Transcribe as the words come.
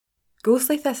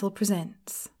Ghostly Thistle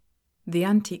presents The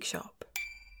Antique Shop.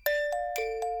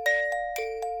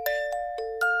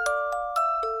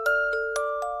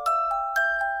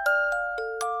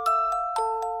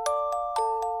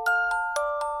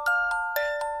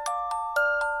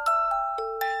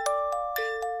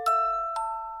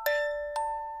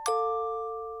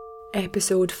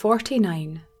 Episode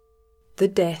 49, The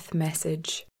Death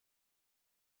Message.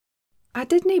 I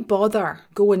didn't bother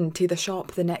going to the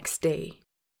shop the next day.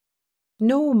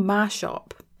 No my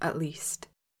shop, at least.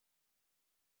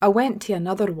 I went to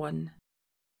another one.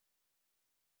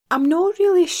 I'm not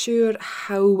really sure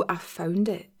how I found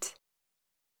it.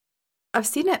 I've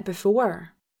seen it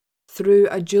before, through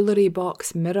a jewellery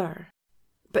box mirror,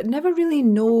 but never really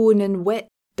known in what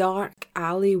dark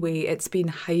alleyway it's been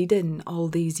hiding all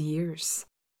these years.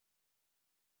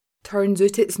 Turns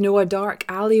out it's no a dark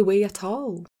alleyway at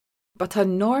all, but a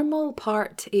normal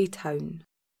part o' town.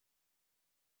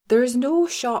 There's no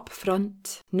shop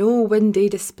front, no window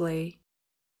display.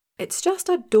 It's just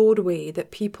a doorway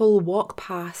that people walk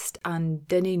past and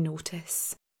dinna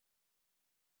notice.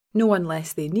 No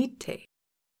unless they need to.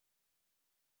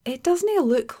 It doesn't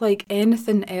look like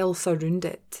anything else around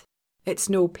it. It's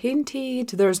no painted,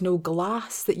 there's no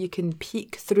glass that you can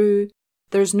peek through,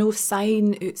 there's no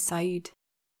sign outside.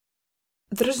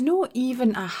 There's no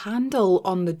even a handle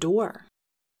on the door.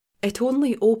 It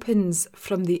only opens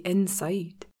from the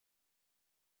inside.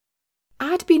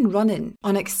 I'd been running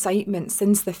on excitement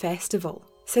since the festival,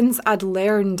 since I'd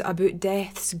learned about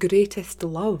death's greatest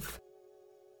love.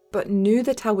 But now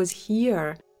that I was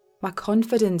here, my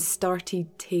confidence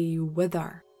started to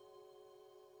wither.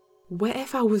 What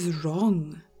if I was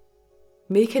wrong?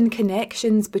 Making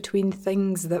connections between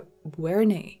things that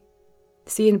weren't,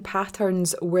 seeing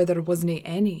patterns where there wasn't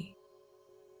any.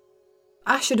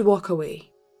 I should walk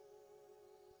away.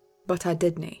 But I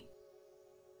didn't.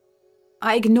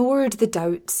 I ignored the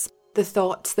doubts, the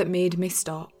thoughts that made me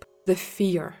stop, the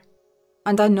fear,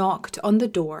 and I knocked on the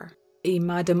door of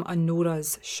Madame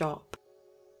Honora's shop.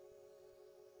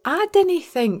 I didn't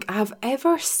think I've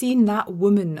ever seen that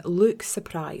woman look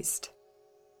surprised,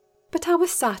 but I was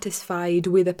satisfied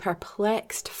with the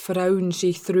perplexed frown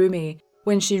she threw me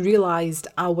when she realised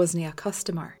I wasn't a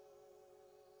customer.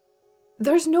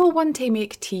 There's no one to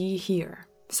make tea here,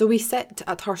 so we sit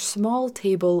at her small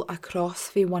table across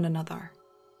from one another.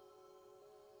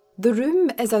 The room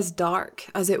is as dark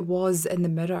as it was in the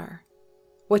mirror.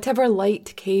 Whatever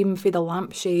light came from the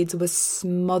lampshades was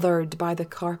smothered by the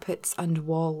carpets and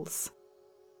walls.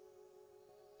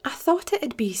 I thought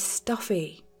it'd be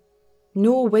stuffy.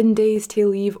 No windows to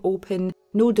leave open,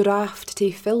 no draught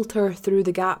to filter through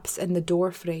the gaps in the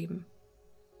door frame.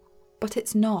 But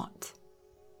it's not.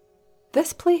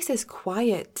 This place is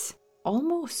quiet,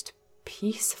 almost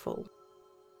peaceful.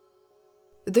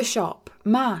 The shop,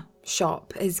 my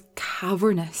shop, is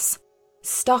cavernous,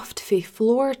 stuffed fae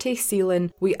floor to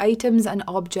ceiling with items and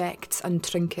objects and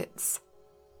trinkets.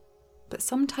 But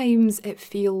sometimes it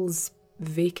feels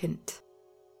vacant,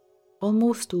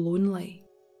 almost lonely.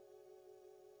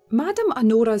 Madame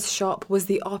Honora's shop was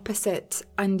the opposite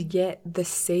and yet the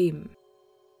same.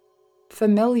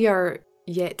 Familiar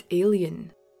yet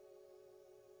alien.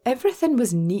 Everything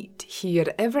was neat here,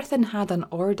 everything had an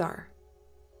order.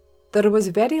 There was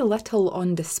very little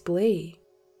on display.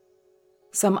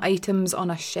 Some items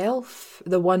on a shelf,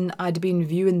 the one I'd been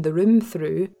viewing the room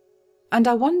through, and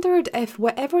I wondered if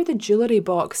whatever the jewellery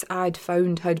box I'd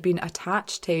found had been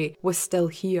attached to was still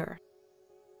here,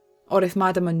 or if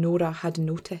Madame Honora had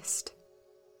noticed.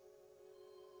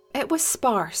 It was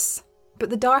sparse,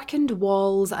 but the darkened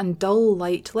walls and dull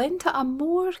light lent it a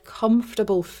more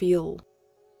comfortable feel.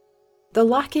 The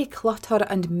lacky clutter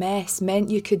and mess meant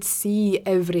you could see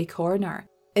every corner,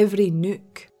 every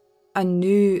nook, and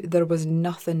knew there was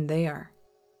nothing there.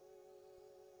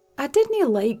 I didn't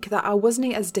like that I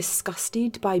wasn't as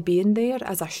disgusted by being there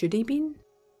as I should have been.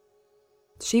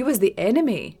 She was the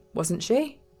enemy, wasn't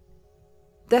she?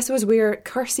 This was where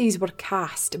curses were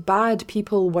cast, bad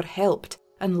people were helped,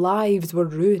 and lives were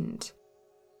ruined.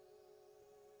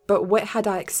 But what had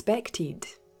I expected?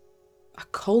 A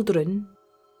cauldron?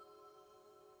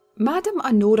 Madame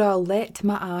Honora let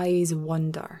my eyes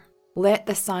wander, let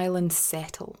the silence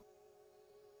settle.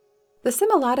 The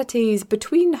similarities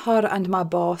between her and my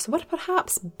boss were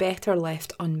perhaps better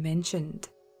left unmentioned.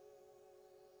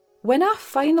 When I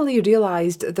finally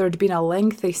realised there'd been a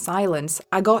lengthy silence,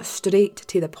 I got straight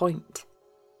to the point.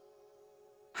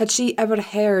 Had she ever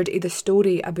heard of the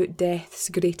story about death's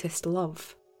greatest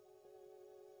love?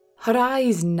 Her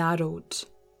eyes narrowed,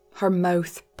 her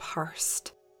mouth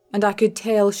pursed, and I could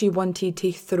tell she wanted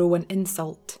to throw an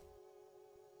insult.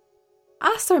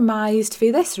 I surmised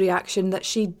fae this reaction that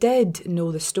she did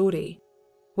know the story,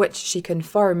 which she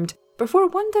confirmed before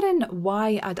wondering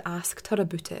why I'd asked her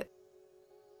about it.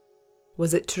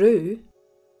 Was it true?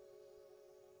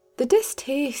 The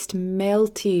distaste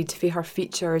melted fae her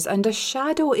features and a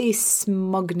shadowy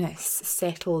smugness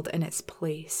settled in its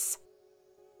place.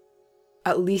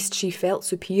 At least she felt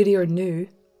superior now.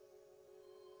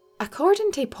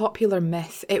 According to popular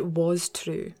myth, it was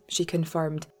true, she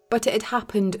confirmed, but it had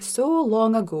happened so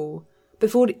long ago,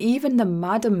 before even the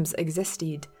madams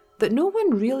existed, that no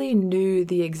one really knew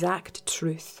the exact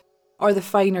truth, or the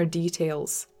finer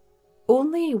details,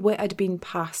 only what had been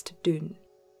passed down.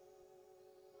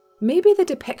 Maybe the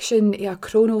depiction of a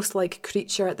Kronos-like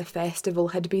creature at the festival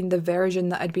had been the version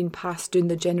that had been passed down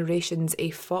the generations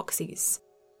of foxies.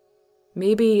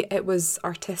 Maybe it was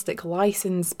artistic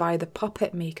license by the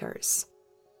puppet makers.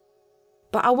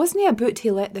 But I wasn't about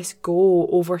to let this go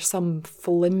over some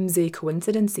flimsy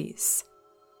coincidences.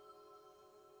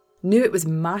 Knew it was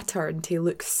my turn to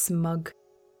look smug.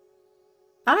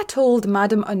 I told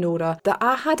Madame Honora that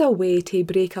I had a way to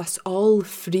break us all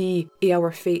free of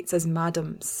our fates as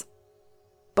madams.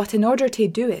 But in order to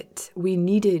do it, we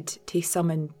needed to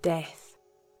summon death.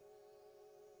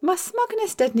 My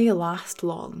smugness didn't last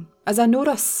long, as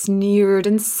Honora sneered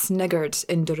and sniggered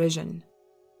in derision.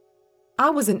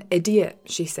 I was an idiot,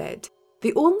 she said.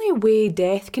 The only way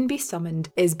death can be summoned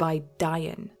is by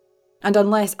dying. And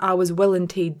unless I was willing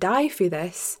to die for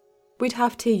this, we'd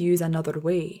have to use another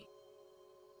way.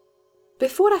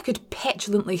 Before I could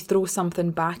petulantly throw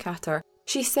something back at her,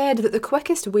 she said that the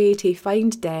quickest way to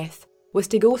find death was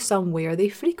to go somewhere they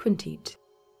frequented.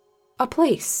 A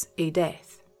place of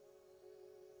death.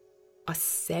 A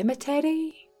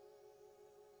cemetery?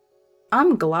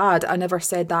 I'm glad I never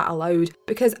said that aloud,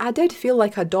 because I did feel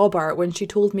like a dauber when she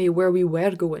told me where we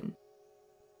were going.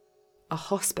 A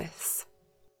hospice.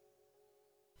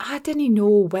 I didn't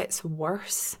know what's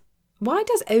worse. Why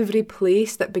does every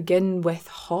place that begin with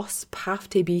hosp have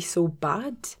to be so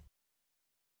bad?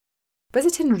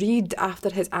 Visiting Reed after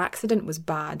his accident was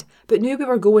bad, but now we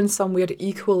were going somewhere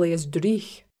equally as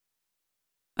dreich.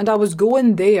 And I was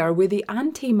going there with the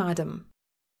auntie madam.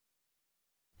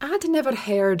 I'd never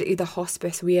heard of the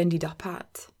hospice we ended up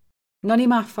at. None of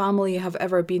my family have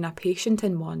ever been a patient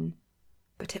in one,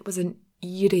 but it was an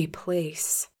eerie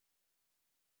place.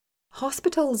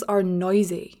 Hospitals are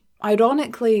noisy,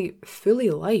 ironically full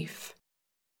of life.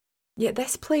 Yet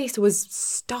this place was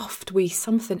stuffed with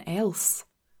something else,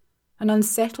 an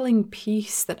unsettling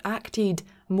peace that acted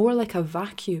more like a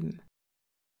vacuum.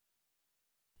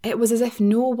 It was as if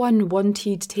no one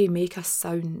wanted to make a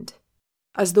sound,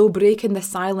 as though breaking the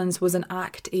silence was an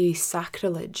act of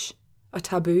sacrilege, a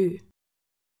taboo.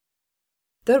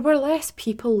 There were less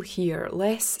people here,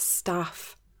 less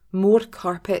staff, more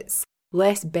carpets,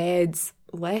 less beds,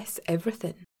 less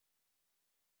everything.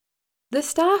 The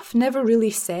staff never really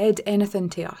said anything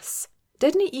to us,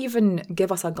 didn't even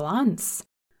give us a glance,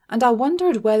 and I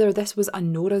wondered whether this was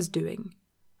Honora's doing,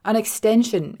 an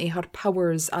extension of her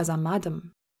powers as a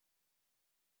madam.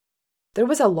 There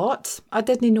was a lot I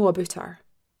didn't know about her,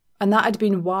 and that had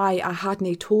been why I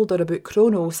hadn't told her about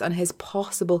Kronos and his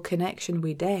possible connection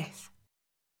with death.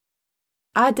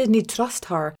 I didn't trust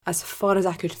her as far as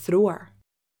I could throw her.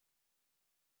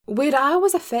 Where I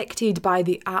was affected by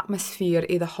the atmosphere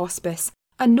of the hospice,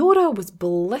 Honora was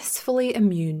blissfully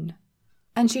immune,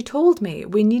 and she told me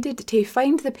we needed to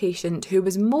find the patient who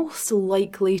was most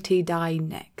likely to die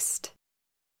next.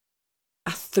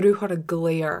 I threw her a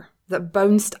glare that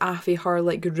bounced off of her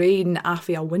like rain off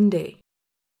of a window.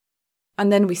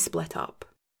 And then we split up.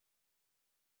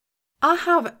 I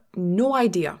have no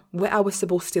idea what I was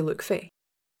supposed to look for.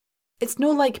 It's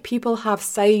no like people have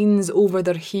signs over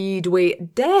their head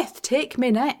with "Death, take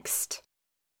me next."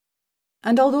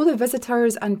 And although the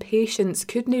visitors and patients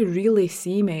couldn't really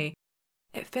see me,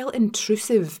 it felt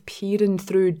intrusive peering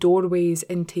through doorways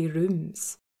into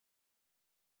rooms.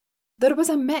 There was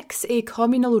a mix of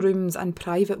communal rooms and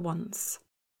private ones.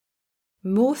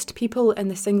 Most people in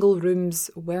the single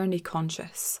rooms weren't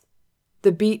conscious.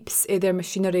 The beeps of their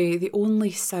machinery the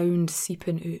only sound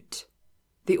seeping out,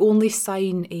 the only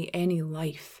sign of any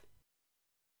life.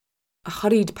 I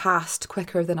hurried past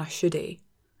quicker than I should have,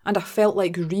 and I felt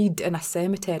like Reed in a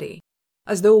cemetery,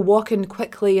 as though walking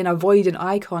quickly and avoiding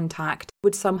eye contact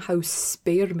would somehow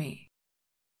spare me.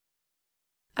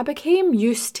 I became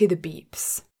used to the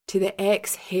beeps, to the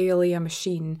exhale of a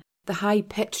machine, the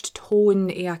high-pitched tone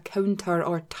of a counter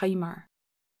or timer.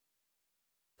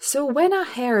 So when I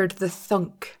heard the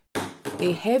thunk,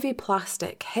 a heavy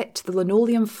plastic hit the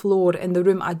linoleum floor in the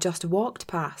room I'd just walked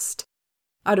past,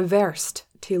 I reversed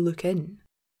to look in.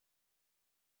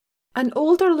 An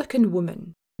older-looking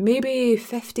woman, maybe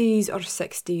 50s or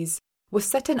 60s, was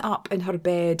sitting up in her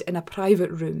bed in a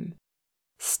private room,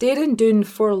 staring down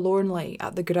forlornly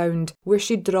at the ground where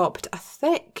she'd dropped a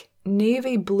thick,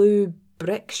 navy blue,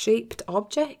 brick-shaped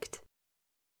object.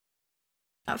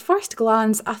 At first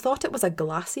glance, I thought it was a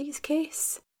glasses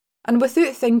case, and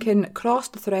without thinking,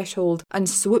 crossed the threshold and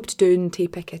swooped down to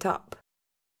pick it up.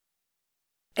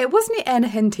 It wasn't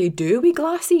anything to do with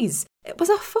glasses, it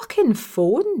was a fucking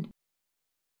phone.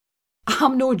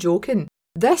 I'm no joking,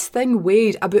 this thing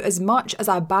weighed about as much as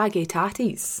a bag of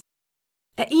tatties.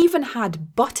 It even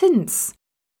had buttons.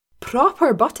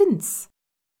 Proper buttons.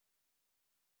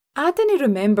 I didn't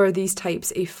remember these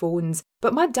types of phones,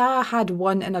 but my dad had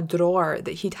one in a drawer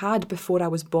that he'd had before I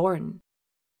was born.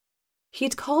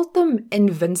 He'd called them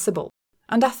Invincible,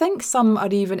 and I think some are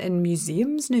even in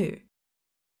museums now.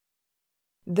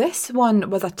 This one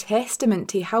was a testament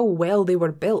to how well they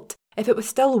were built if it was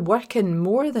still working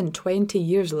more than 20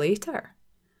 years later.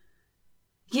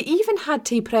 You even had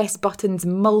to press buttons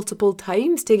multiple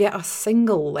times to get a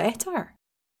single letter.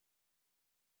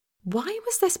 Why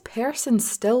was this person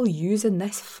still using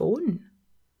this phone?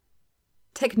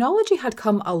 Technology had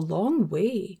come a long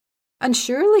way, and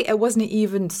surely it wasn't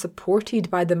even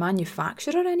supported by the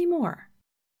manufacturer anymore.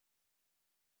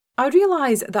 I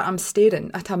realise that I'm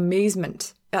staring at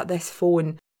amazement at this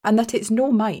phone and that it's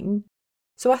no mine,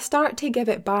 so I start to give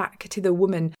it back to the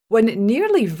woman when it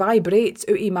nearly vibrates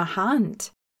out of my hand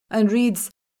and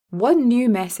reads one new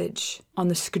message on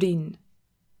the screen.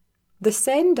 The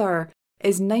sender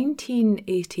is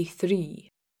 1983.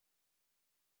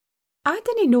 I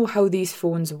didn't know how these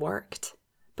phones worked,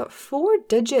 but 4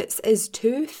 digits is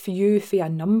too few for a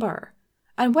number.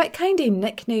 And what kind of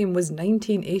nickname was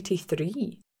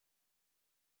 1983?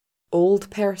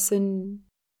 Old person?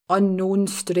 Unknown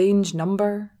strange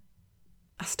number?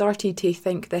 I started to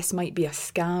think this might be a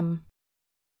scam.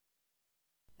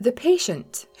 The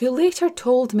patient, who later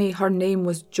told me her name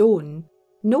was Joan,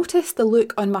 noticed the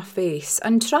look on my face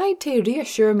and tried to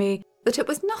reassure me that it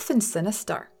was nothing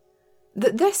sinister,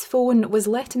 that this phone was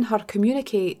letting her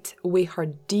communicate with her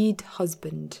dead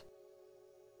husband.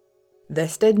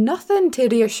 This did nothing to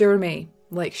reassure me,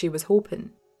 like she was hoping.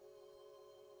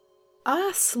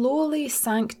 I slowly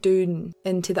sank down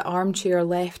into the armchair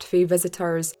left for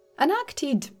visitors and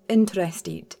acted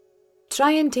interested,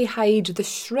 trying to hide the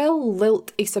shrill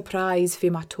lilt of surprise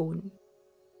for my tone.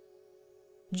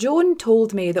 Joan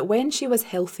told me that when she was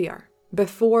healthier,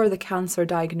 before the cancer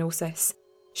diagnosis,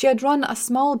 she had run a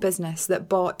small business that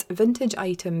bought vintage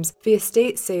items for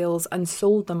estate sales and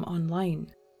sold them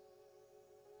online.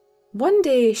 One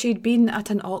day she'd been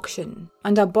at an auction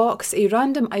and a box of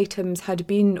random items had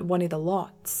been one of the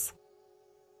lots.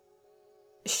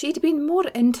 She'd been more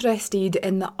interested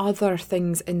in the other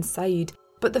things inside,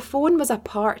 but the phone was a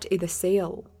part of the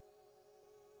sale.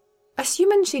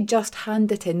 Assuming she'd just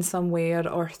hand it in somewhere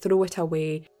or throw it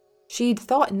away, she'd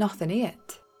thought nothing of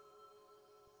it.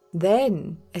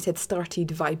 Then it had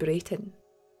started vibrating.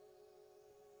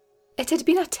 It had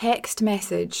been a text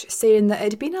message saying that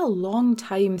it had been a long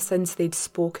time since they'd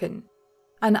spoken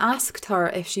and asked her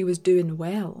if she was doing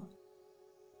well.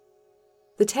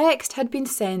 The text had been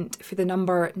sent for the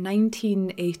number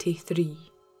 1983.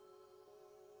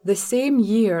 The same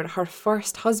year her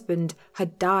first husband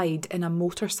had died in a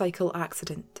motorcycle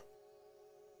accident.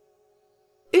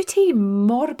 Out of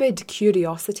morbid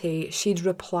curiosity, she'd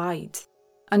replied,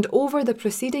 and over the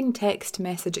preceding text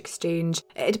message exchange,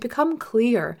 it had become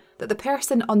clear that the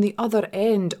person on the other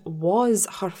end was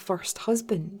her first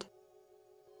husband.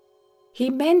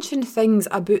 He mentioned things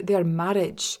about their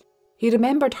marriage. He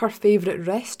remembered her favourite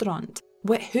restaurant,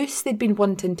 what house they'd been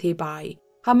wanting to buy,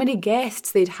 how many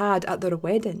guests they'd had at their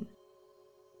wedding.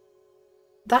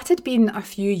 That had been a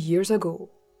few years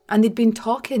ago, and they'd been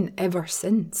talking ever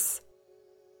since.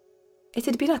 It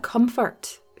had been a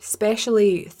comfort,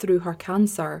 especially through her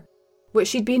cancer, which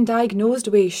she'd been diagnosed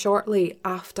with shortly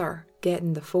after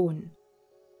getting the phone.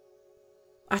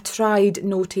 I tried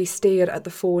not to stare at the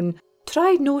phone,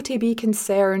 tried not to be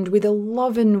concerned with the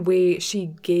loving way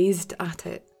she gazed at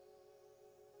it.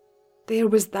 There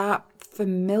was that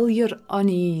familiar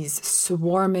unease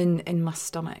swarming in my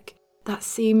stomach, that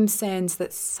same sense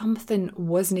that something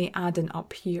wasn't adding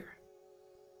up here.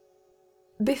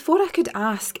 Before I could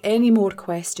ask any more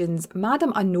questions,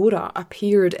 Madame Honora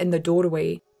appeared in the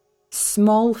doorway,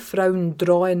 small frown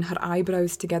drawing her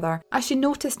eyebrows together as she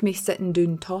noticed me sitting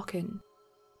down talking.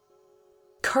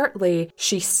 Curtly,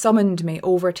 she summoned me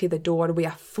over to the door with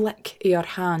a flick of her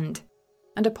hand,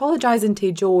 and apologising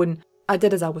to Joan, I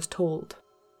did as I was told.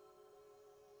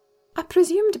 I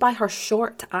presumed by her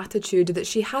short attitude that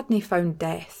she hadn't found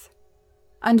death,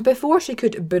 and before she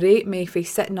could berate me for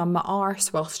sitting on my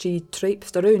arse whilst she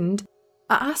traipsed around,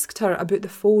 I asked her about the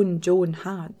phone Joan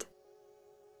had.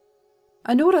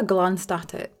 Honora glanced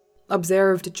at it,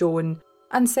 observed Joan,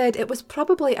 and said it was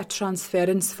probably a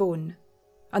transference phone,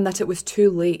 and that it was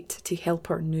too late to help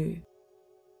her now.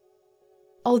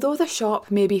 Although the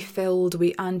shop may be filled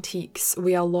with antiques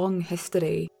with a long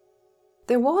history,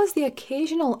 there was the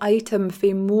occasional item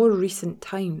fae more recent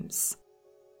times.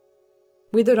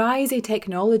 With the rise of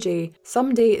technology,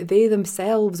 someday they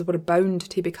themselves were bound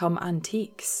to become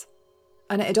antiques,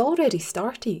 and it had already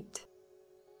started.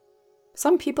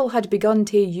 Some people had begun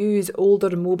to use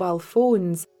older mobile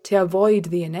phones to avoid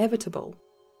the inevitable.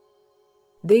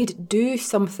 They'd do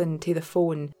something to the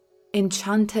phone,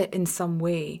 enchant it in some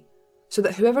way, so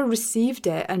that whoever received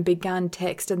it and began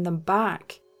texting them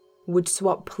back would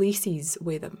swap places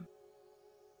with them.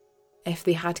 If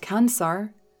they had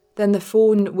cancer, then the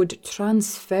phone would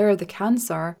transfer the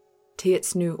cancer to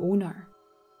its new owner.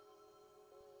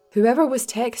 Whoever was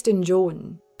texting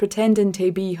Joan, pretending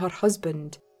to be her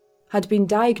husband, had been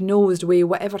diagnosed with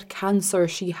whatever cancer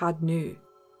she had now,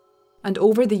 and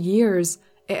over the years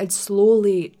it had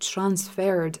slowly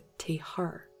transferred to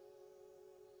her.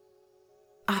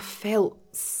 I felt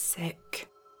sick.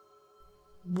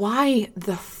 Why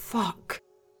the fuck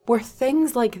were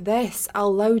things like this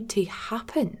allowed to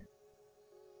happen?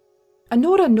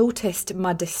 Honora noticed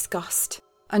my disgust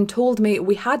and told me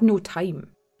we had no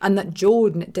time and that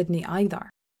Joan didn't either.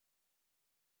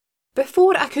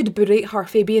 Before I could berate her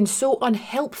for being so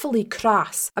unhelpfully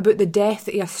crass about the death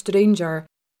of a stranger,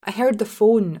 I heard the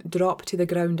phone drop to the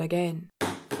ground again.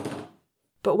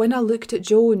 But when I looked at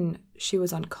Joan, she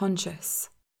was unconscious.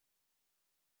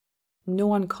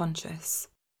 No unconscious.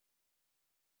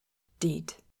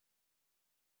 Deed.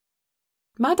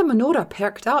 Madame Honora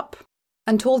perked up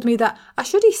and told me that I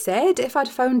should have said if I'd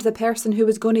found the person who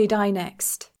was going to die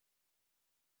next.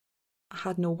 I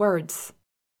had no words.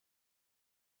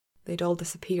 They'd all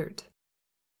disappeared.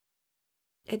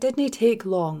 It didn't take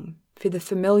long for the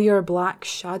familiar black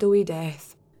shadowy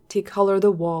death to colour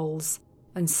the walls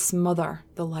and smother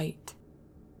the light.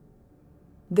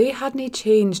 They hadn't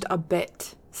changed a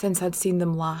bit since I'd seen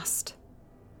them last.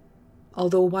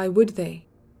 Although why would they?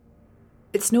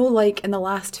 It's no like in the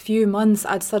last few months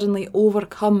I'd suddenly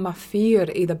overcome my fear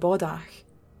of the Bodach,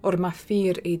 or my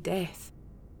fear of death.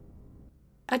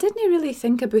 I didn't really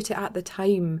think about it at the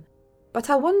time, but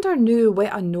I wonder now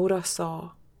what Honora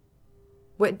saw,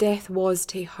 what death was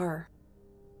to her.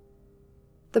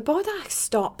 The Bodach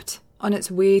stopped on its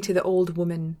way to the old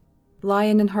woman,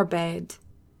 lying in her bed,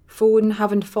 phone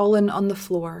having fallen on the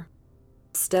floor,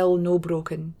 still no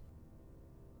broken.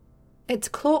 Its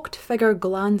cloaked figure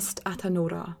glanced at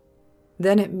Honora,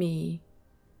 then at me,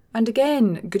 and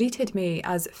again greeted me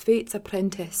as Fate's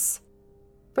apprentice,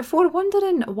 before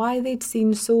wondering why they'd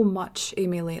seen so much of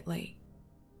me lately.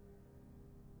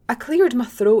 I cleared my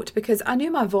throat because I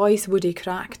knew my voice would have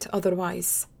cracked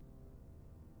otherwise.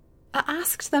 I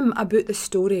asked them about the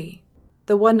story,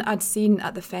 the one I'd seen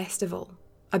at the festival,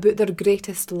 about their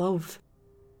greatest love.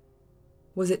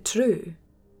 Was it true?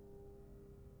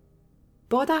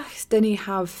 Bodachs didn't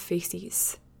have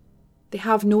faces. They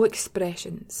have no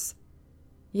expressions.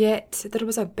 Yet there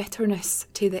was a bitterness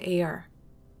to the air,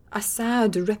 a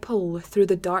sad ripple through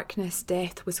the darkness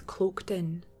death was cloaked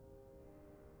in.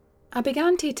 I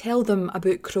began to tell them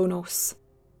about Kronos,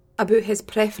 about his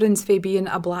preference for being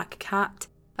a black cat,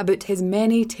 about his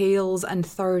many tails and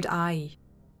third eye,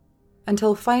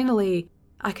 until finally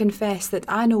I confessed that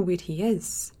I know where he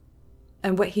is,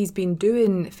 and what he's been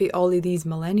doing for all of these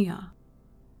millennia.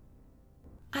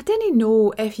 I didn't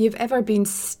know if you've ever been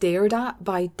stared at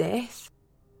by death,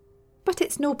 but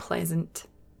it's no pleasant,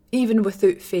 even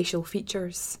without facial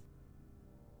features.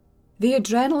 The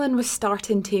adrenaline was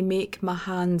starting to make my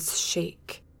hands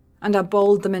shake, and I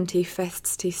balled them into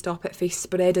fists to stop it from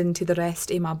spreading to the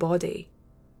rest of my body.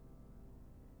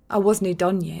 I wasn't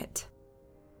done yet.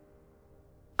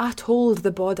 I told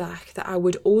the Bodach that I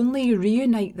would only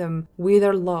reunite them with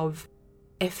their love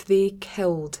if they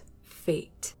killed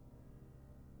Fate.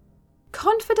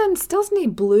 Confidence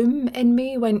doesn't bloom in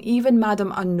me when even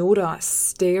Madame Honora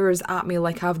stares at me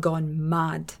like I've gone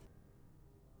mad.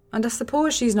 And I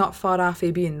suppose she's not far off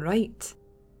of being right.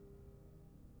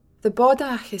 The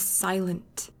Bodach is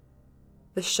silent.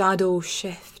 The shadow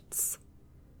shifts.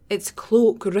 Its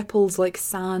cloak ripples like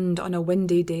sand on a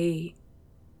windy day.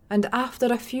 And after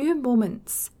a few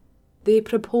moments, they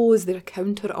propose their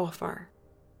counter-offer.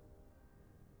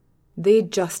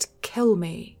 They'd just kill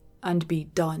me and be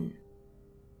done.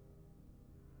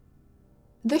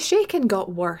 The shaking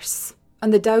got worse,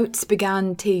 and the doubts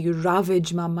began to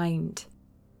ravage my mind.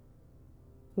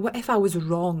 What if I was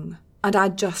wrong and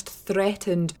I'd just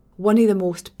threatened one of the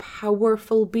most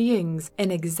powerful beings in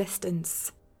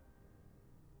existence?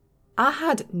 I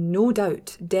had no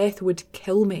doubt death would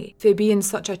kill me for being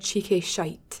such a cheeky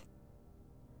shite.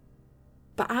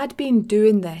 But I'd been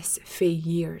doing this for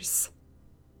years.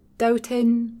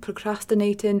 Doubting,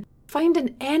 procrastinating,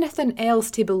 finding anything else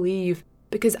to believe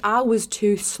because I was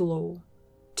too slow,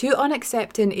 too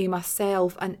unaccepting of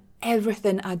myself and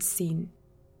everything I'd seen.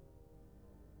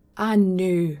 I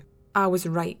knew I was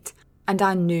right, and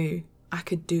I knew I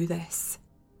could do this.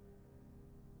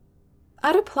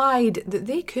 I replied that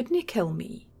they couldn't kill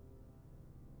me.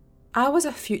 I was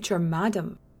a future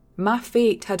madam. My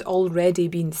fate had already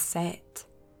been set.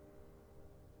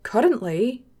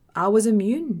 Currently, I was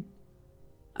immune.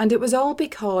 And it was all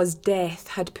because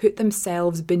death had put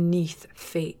themselves beneath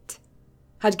fate,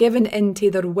 had given in to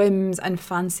their whims and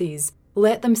fancies,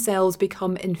 let themselves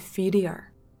become inferior.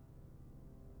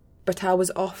 But I was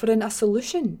offering a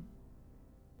solution.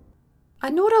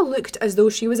 And Nora looked as though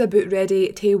she was about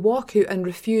ready to walk out and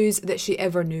refuse that she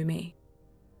ever knew me.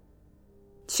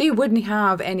 She wouldn't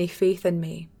have any faith in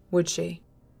me, would she?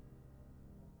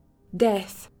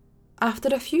 Death,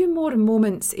 after a few more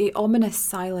moments of ominous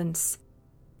silence,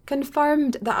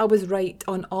 confirmed that I was right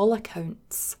on all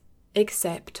accounts,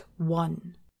 except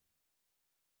one.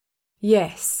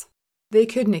 Yes, they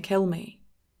couldn't kill me,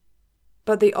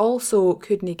 but they also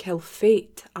couldn't kill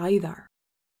fate either.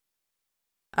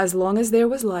 As long as there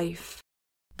was life,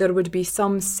 there would be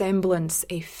some semblance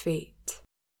of fate.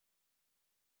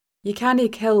 You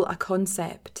can't kill a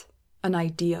concept, an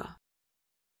idea.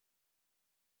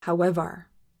 However,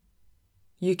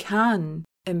 you can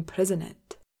imprison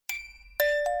it.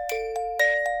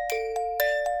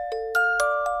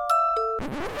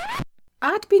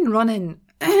 I'd been running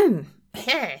me.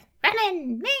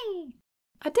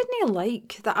 I didn't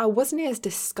like that I wasn't as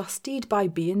disgusted by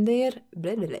being there.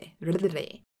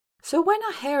 So when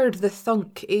I heard the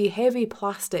thunk of heavy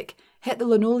plastic hit the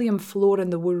linoleum floor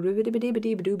in the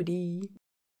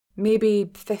maybe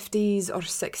 50s or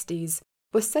 60s,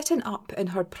 was sitting up in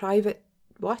her private...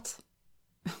 What?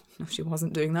 No, she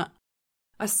wasn't doing that.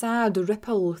 A sad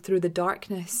ripple through the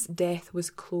darkness death was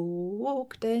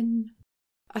cloaked in.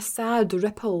 A sad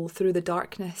ripple through the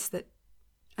darkness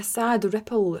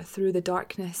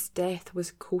death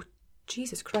was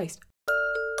Jesus Christ.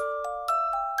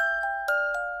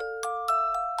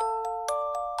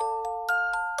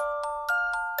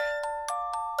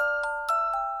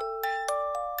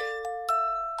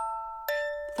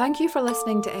 Thank you for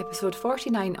listening to episode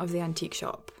 49 of The Antique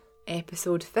Shop.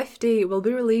 Episode 50 will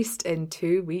be released in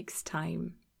 2 weeks'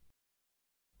 time.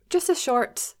 Just a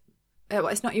short,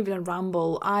 it's not even a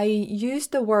ramble, I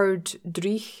used the word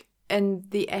dreich in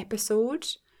the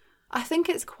episode. I think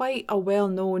it's quite a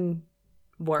well-known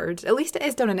word. At least it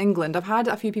is down in England. I've had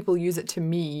a few people use it to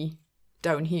me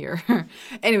down here.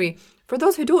 Anyway, for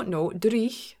those who don't know,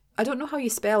 dreich, I don't know how you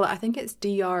spell it. I think it's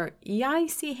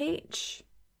D-R-E-I-C-H.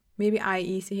 Maybe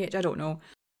I-E-C-H, I don't know.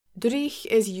 Dreich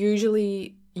is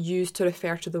usually used to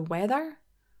refer to the weather.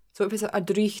 So if it's a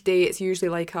dreich day, it's usually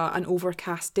like an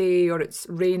overcast day, or it's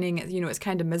raining, it's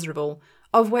kind of miserable,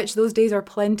 of which those days are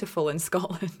plentiful in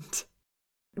Scotland.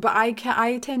 But I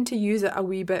tend to use it a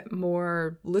wee bit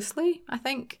more loosely, I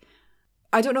think.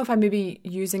 I don't know if I'm maybe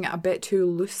using it a bit too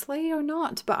loosely or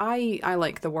not, but I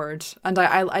like the word, and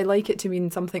I like it to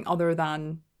mean something other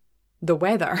than the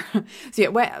weather. So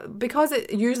yeah, because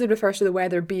it usually refers to the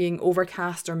weather being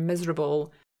overcast or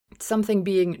miserable, something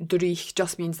being dreich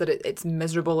just means that it's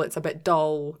miserable, it's a bit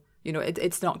dull,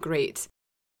 it's not great.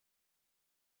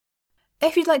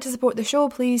 If you'd like to support the show,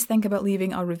 please think about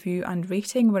leaving a review and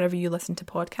rating wherever you listen to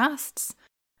podcasts.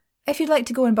 If you'd like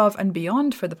to go above and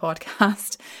beyond for the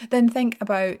podcast, then think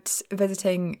about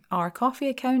visiting our Ko-fi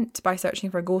account by searching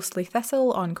for Ghostly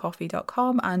Thistle on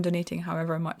ko-fi.com and donating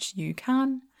however much you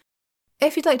can.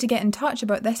 If you'd like to get in touch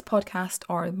about this podcast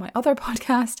or my other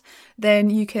podcast, then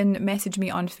you can message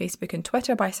me on Facebook and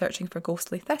Twitter by searching for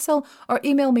Ghostly Thistle, or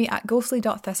email me at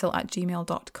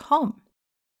ghostly.thistle@gmail.com.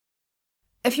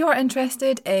 If you are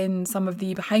interested in some of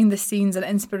the behind the scenes and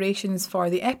inspirations for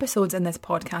the episodes in this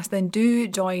podcast, then do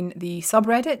join the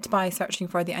subreddit by searching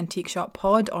for the Antique Shop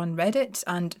Pod on Reddit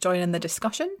and join in the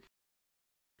discussion.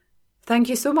 Thank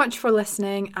you so much for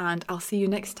listening, and I'll see you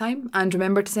next time. And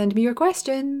remember to send me your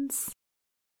questions.